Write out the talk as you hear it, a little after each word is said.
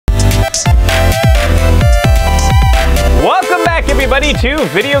Welcome back, everybody, to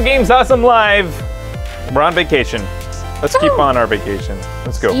Video Games Awesome Live. We're on vacation. Let's keep on our vacation.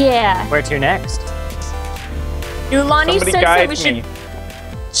 Let's go. Yeah. Where to next? Nulani says that we should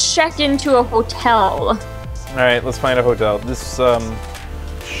check into a hotel. All right, let's find a hotel. This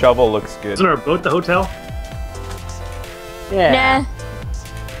shovel looks good. Isn't our boat the hotel? Yeah. Nah.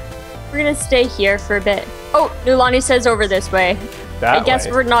 We're gonna stay here for a bit. Oh, Nulani says over this way. I guess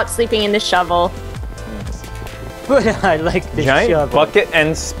we're not sleeping in the shovel. But I like the giant shovel. Bucket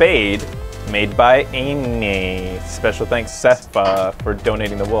and spade made by Amy. Special thanks, Sefa, for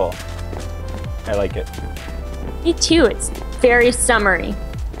donating the wool. I like it. Me too. It's very summery.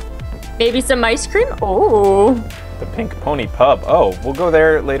 Maybe some ice cream? Oh. The Pink Pony Pub. Oh, we'll go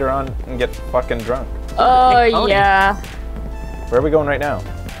there later on and get fucking drunk. Oh, yeah. Where are we going right now?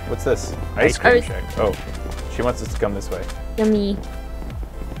 What's this? Ice cream shack. Oh, she wants us to come this way. Yummy.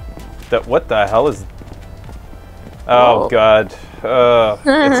 What the hell is... Oh, God. It's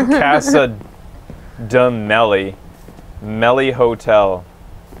Casa de Melly. Melly Hotel.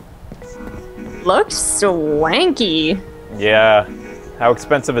 Looks swanky. Yeah. How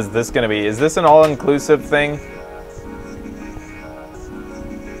expensive is this going to be? Is this an all-inclusive thing?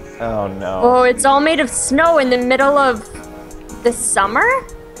 Oh, no. Oh, it's all made of snow in the middle of the summer?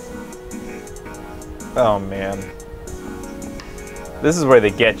 Oh, man. This is where they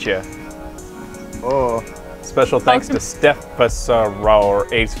get you. Oh. Special thanks to Steph Passaro or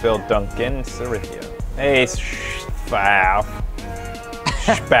Aceville Duncan Sarithia. Hey, Spaff.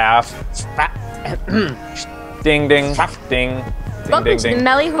 Spaff. Ding, ding, ding. Welcome to the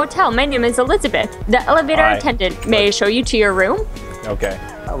Melly Hotel. My name is Elizabeth, the elevator attendant. May I show you to your room? Okay.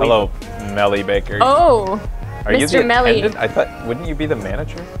 Hello, Melly Baker. Oh, Are you Mr. the Melly. attendant? I thought, wouldn't you be the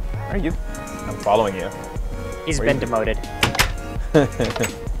manager? Are you? I'm following you. He's been demoted.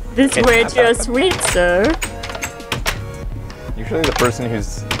 This way to your suite, sir. Usually the person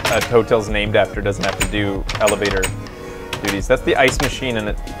whose hotel's named after doesn't have to do elevator duties. That's the ice machine and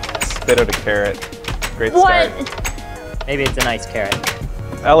it spit out a carrot. Great start. Maybe it's a nice carrot.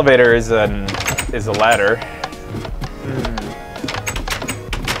 Elevator is a ladder.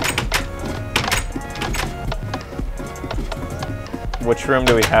 Which room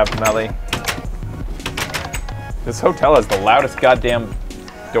do we have, Melly? This hotel has the loudest goddamn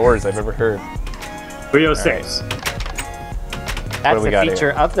doors I've ever heard. 306. Right. That's the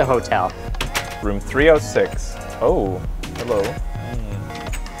feature of the hotel. Room 306. Oh, hello.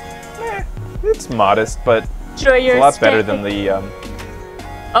 It's modest, but it's a lot better than the...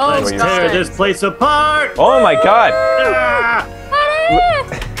 Let's tear this place apart! Oh my god!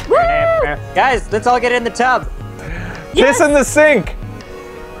 Guys, let's all get in the tub. Piss in the sink!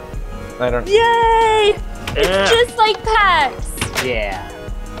 I don't... Yay! It's just like PAX! Yeah.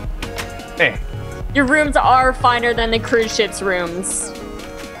 Hey. Your rooms are finer than the cruise ship's rooms.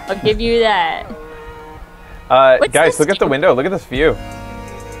 I'll give you that. Guys, look at the window. Look at this view.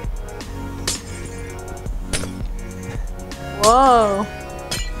 Whoa.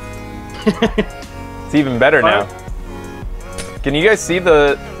 It's even better now. Can you guys see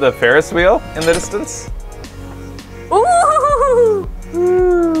the Ferris wheel in the distance? Ooh!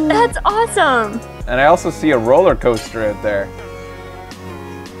 That's awesome. And I also see a roller coaster out there.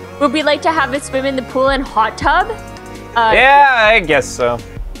 Would we like to have a swim in the pool and hot tub? Yeah, I guess so.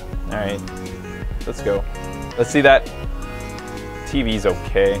 All right, let's go. Let's see that. TV's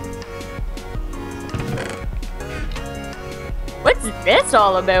okay. What's this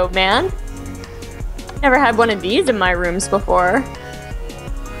all about, man? Never had one of these in my rooms before.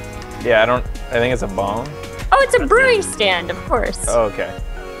 Yeah, I think it's a bong. Oh, it's a brewing stand, of course. Oh, okay.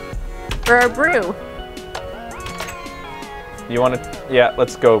 For our brew. You want to? Yeah,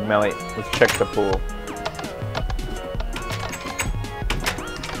 let's go, Melly. Let's check the pool.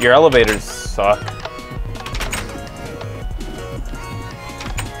 Your elevators suck.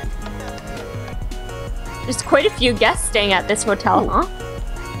 There's quite a few guests staying at this hotel, huh?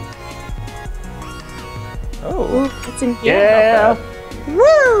 Oh. It's in here. Yeah.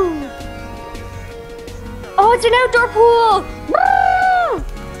 Woo! Oh, it's an outdoor pool! Woo!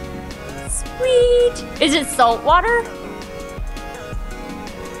 Sweet! Is it salt water?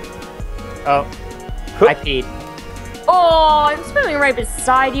 Oh. I peed. Oh, I'm swimming right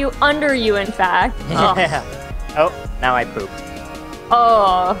beside you, under you, in fact. Yeah. Oh, now I pooped.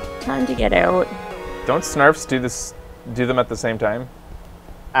 Oh, time to get out. Don't Snarfs do them at the same time?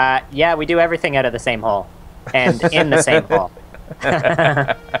 Yeah, we do everything out of the same hole. And in the same hole.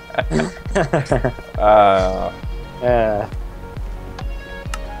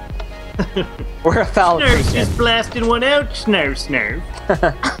 We're a foul creature. Just blasting one out, snarf, snarf.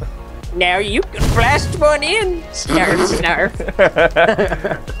 Now you can blast one in. Snarf, snarf.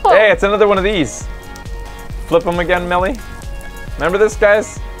 Hey, it's another one of these. Flip them again, Melly. Remember this,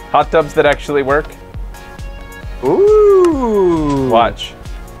 guys? Hot tubs that actually work. Ooh. Watch.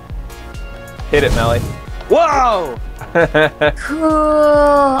 Hit it, Melly. Whoa.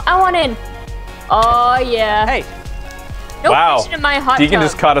 Cool. I want in. Oh, yeah. Hey. No Wow. fishing in my hot Deacon tub.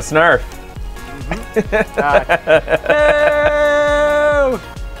 just caught a snarf.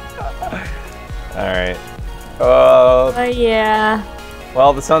 All right. Oh, yeah.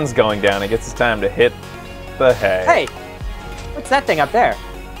 Well, the sun's going down. I guess it's time to hit the hay. Hey. What's that thing up there?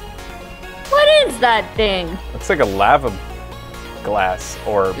 What is that thing? Looks like a lava glass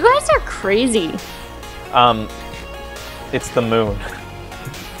orb. You guys are crazy. It's the moon.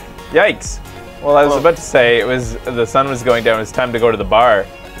 Yikes. Well, I was about to say the sun was going down. It was time to go to the bar,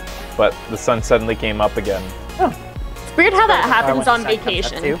 but the sun suddenly came up again. Oh. It's weird how that happens on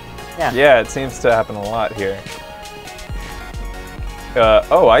vacation. Yeah. Yeah, it seems to happen a lot here.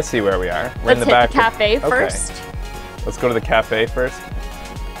 Oh, I see where we are. We're in the back. Let's hit the cafe first. Let's go to the cafe first.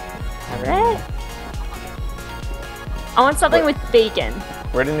 All right. I want something with bacon.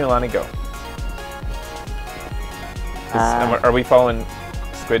 Where did Nulani go? Are we following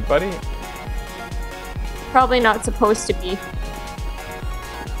Squid Buddy? Probably not supposed to be.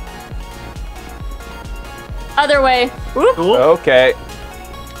 Other way. Whoop. Cool. Okay.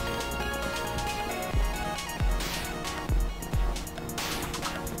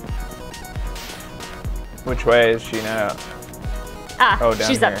 Which way is she now? Ah, Oh, down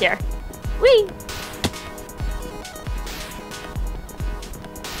she's up here. here. Whee!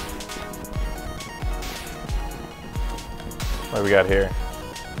 What do we got here?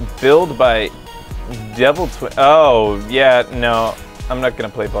 Build by Devil Twin. Oh, yeah, no. I'm not going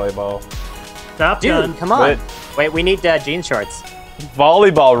to play volleyball. Stop, Dude, John. come on. What? Wait, we need jean shorts.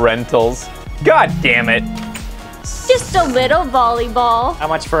 Volleyball rentals. God damn it. Just a little volleyball. How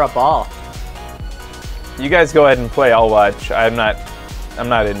much for a ball? You guys go ahead and play. I'll watch. I'm not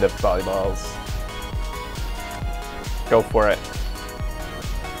into volleyballs. Go for it.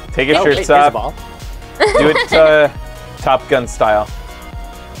 Take your shirts here's a off. ball. Do it Top Gun style.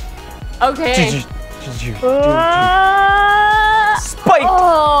 Okay. Spike!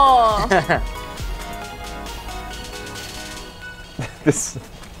 Oh! This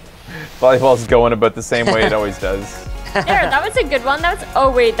volleyball's going about the same way it always does. There, that was a good one. That was.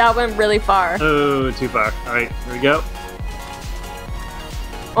 Oh wait, that went really far. Oh, too far. All right, here we go.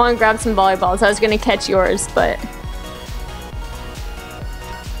 I want to grab some volleyballs. I was gonna catch yours, but.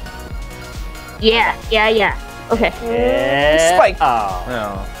 Yeah. Okay. Yeah. Spike! Oh.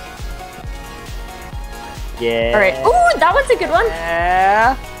 No. Yeah. All right. Ooh, that was a good one.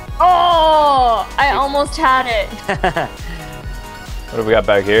 Yeah. Oh, I almost had it. What have we got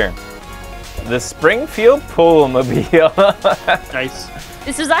back here? The Springfield Poolmobile. Nice.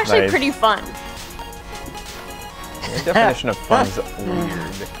 This was actually Nice. pretty fun. The definition of fun is weird.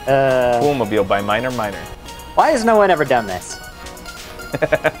 Poolmobile by Minor. Why has no one ever done this?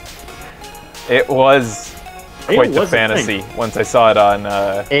 It was quite the was a fantasy once I saw it on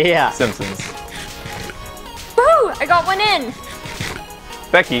Yeah. Simpsons. Woo! I got one in.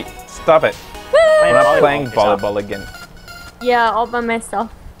 Becky, stop it. Woo! We're not volleyball playing yourself. volleyball again. Yeah, all by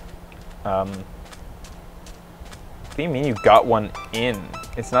myself. What do you mean you got one in?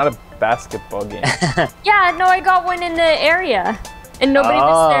 It's not a basketball game. Yeah, no, I got one in the area, and nobody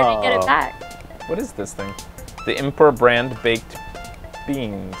was there to get it Oh. back. What is this thing? The Impor brand baked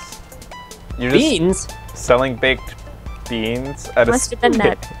beans. You're just Beans? selling baked beans at a Must have been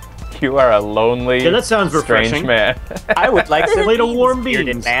that. You are a lonely, Yeah, that sounds strange refreshing. man. I would like some Plate of warm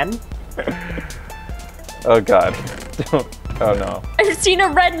bearded beans. man. Oh god. Don't. Oh no. I've seen a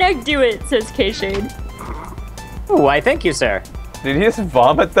redneck do it, says K-Shade. Ooh, I thank you, sir. Did he just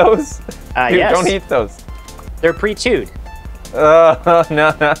vomit those? Dude, Yes. don't eat those. They're pre-chewed. Oh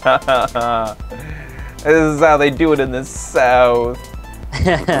no. This is how they do it in the South.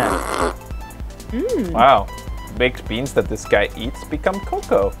 Wow. Baked beans that this guy eats become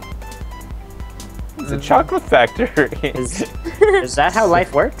cocoa. It's a chocolate factory. Is that how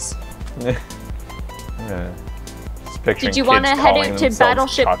life works? Just picturing Did you want to kids head calling out to themselves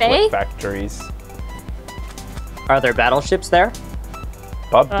Battleship chocolate Bay? Factories. Are there battleships there?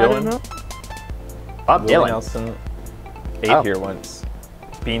 Bob I don't Dylan. know. Bob Willie Dylan. Nelson ate Oh. here once.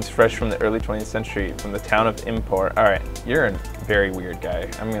 Beans fresh from the early 20th century from the town of Import. All right, you're a very weird guy.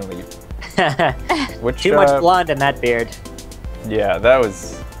 I'm gonna leave. Which Too much blonde in that beard. Yeah, that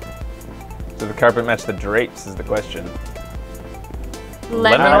was. Does the carpet match the drapes? Is the question.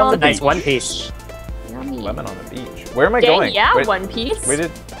 Lemon on on the the Nice beach. one piece. Yummy. Lemon on the beach. Where am I Dang, going? yeah, Wait, One Piece. Where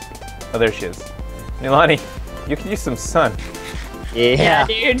did? Oh, there she is. Nilani, you can use some sun. Yeah.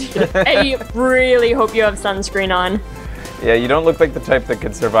 Dude. I really hope you have sunscreen on. Yeah, you don't look like the type that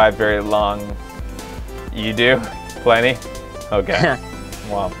could survive very long. You do? Plenty? Okay.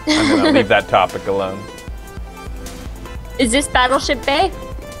 Well, I'm gonna leave that topic alone. Is this Battleship Bay?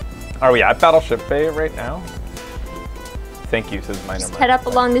 Are we at Battleship Bay right now? Thank you, says Minor. Just head up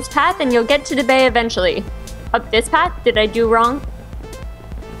along this path and you'll get to the bay eventually. Up this path? Did I do wrong?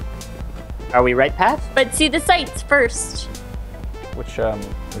 Are we right path? But see the sights first. Which,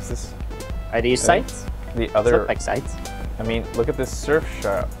 is this? Are these sights? The These other... look like sights. I mean, look at this surf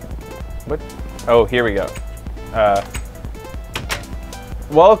shop. What? Oh, here we go.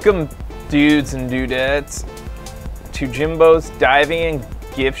 Welcome, dudes and dudettes, to Jimbo's Diving and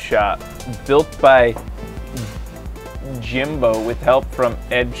Gift Shop, built by Jimbo with help from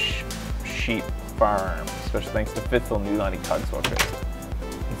Edge Sheep Farm. Special thanks to Fithel, Nilani, Cogswalker.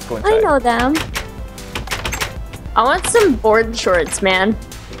 Let's go inside. I know them. I want some board shorts, man.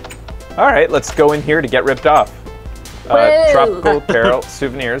 All right, let's go in here to get ripped off. Whoa. Tropical apparel,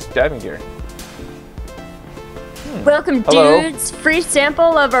 souvenirs, diving gear. Welcome, Hello. dudes. Free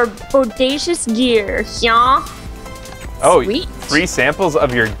sample of our bodacious gear. Yeah. Oh, Sweet. free samples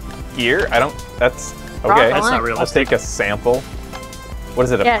of your gear? I don't, that's, okay. That's not I'll realistic. take a sample. What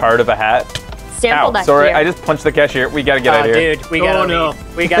is it, a Yeah. part of a hat? Sample Ow, that sorry, gear. I just punched the cashier. We gotta get out of here. Dude, we gotta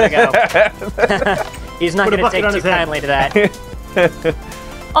leave. We gotta go. He's not Put a gonna bucket take on too his head. kindly to that.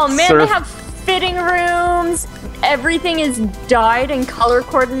 Oh man, Surf. they have fitting rooms. Everything is dyed and color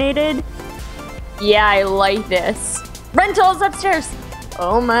coordinated. Yeah, I like this. Rentals upstairs.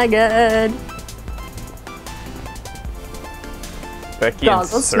 Oh my god. Becky and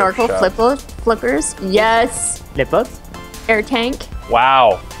Goggles, surf snorkel, shop. flippers. Yes. Lippos? Air tank.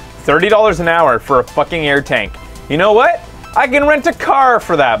 Wow, $30 an hour for a fucking air tank. You know what? I can rent a car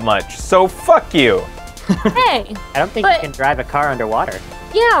for that much, so fuck you. Hey. I don't think But- you can drive a car underwater.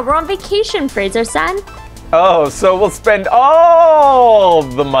 Yeah, we're on vacation, Fraser son. Oh, so we'll spend all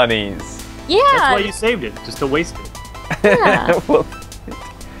the monies. Yeah. That's why you saved it, just to waste it. Yeah. Well,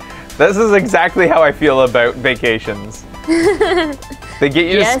 this is exactly how I feel about vacations. They get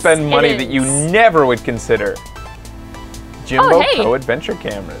you to Yes, spend money it that you is. never would consider. Jimbo Oh, hey. Pro Adventure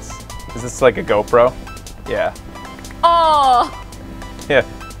cameras. Is this like a GoPro? Yeah. Oh. Yeah.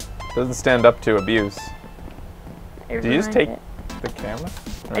 Doesn't stand up to abuse. I Did you just ruined take it. the camera?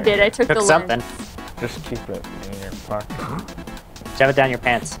 I did. I took Took the something. lens. Just keep it in your pocket. Shove it down your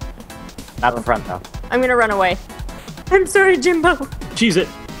pants. Not in front, though. I'm gonna run away. I'm sorry, Jimbo. Cheese it.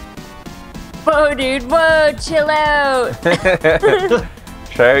 Whoa, dude. Whoa, chill out.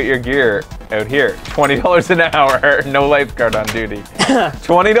 Try out your gear out here. $20 an hour. No lifeguard on duty.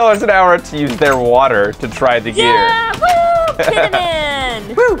 $20 an hour to use their water to try the gear. Yeah. Woo.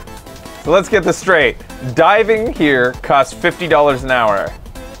 Pinnamin. Woo! So let's get this straight. Diving here costs $50 an hour.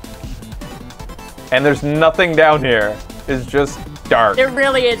 And there's nothing down here. It's just dark. There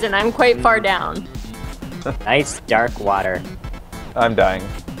really isn't. I'm quite far down. Nice dark water. I'm dying.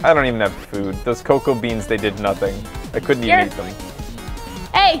 I don't even have food. Those cocoa beans, they did nothing. I couldn't Here. even eat them.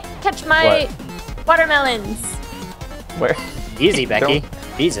 Hey, catch my watermelons. Where? Easy, Becky.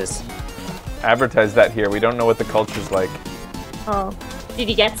 Don't Jesus. advertise that here. We don't know what the culture's like. Oh. Did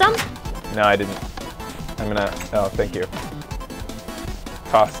you get some? No, I didn't. I'm gonna, oh, thank you.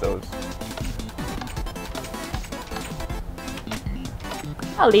 Toss those.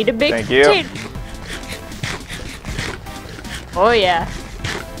 I'll eat a big Thank you. potato. Oh, yeah.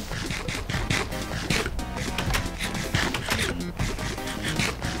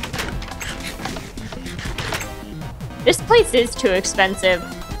 This place is too expensive.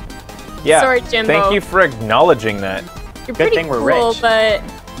 Yeah. Sorry, Jimbo. Thank you for acknowledging that. You're Good pretty thing we're cool, rich. but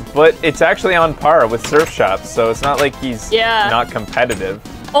But it's actually on par with surf shops, so it's not like he's Yeah. not competitive.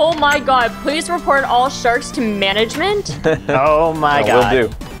 oh my god, please report all sharks to management. Oh my god. Will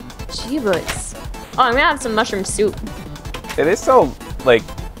do. Jeebus. Oh, I'm gonna have some mushroom soup. It is so like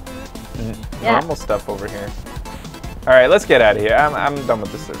Yeah. normal stuff over here. All right, let's get out of here. I'm done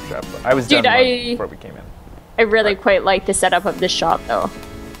with the surf shop. I was Dude, done once I- before we came in. I really quite like the setup of this shop, though.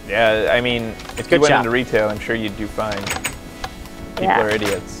 Yeah, I mean, if Good you went shop. into retail, I'm sure you'd do fine. People Yeah. are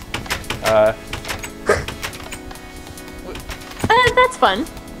idiots. That's fun.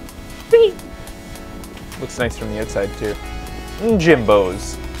 Sweet. Looks nice from the outside too.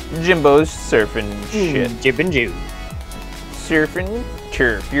 Jimbo's surfing shit. Jib and Jew. Surfing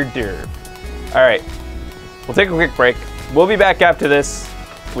turf, you're derp. All right, we'll take a quick break. We'll be back after this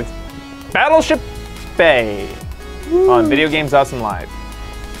with Battleship Bay on Video Games Awesome Live.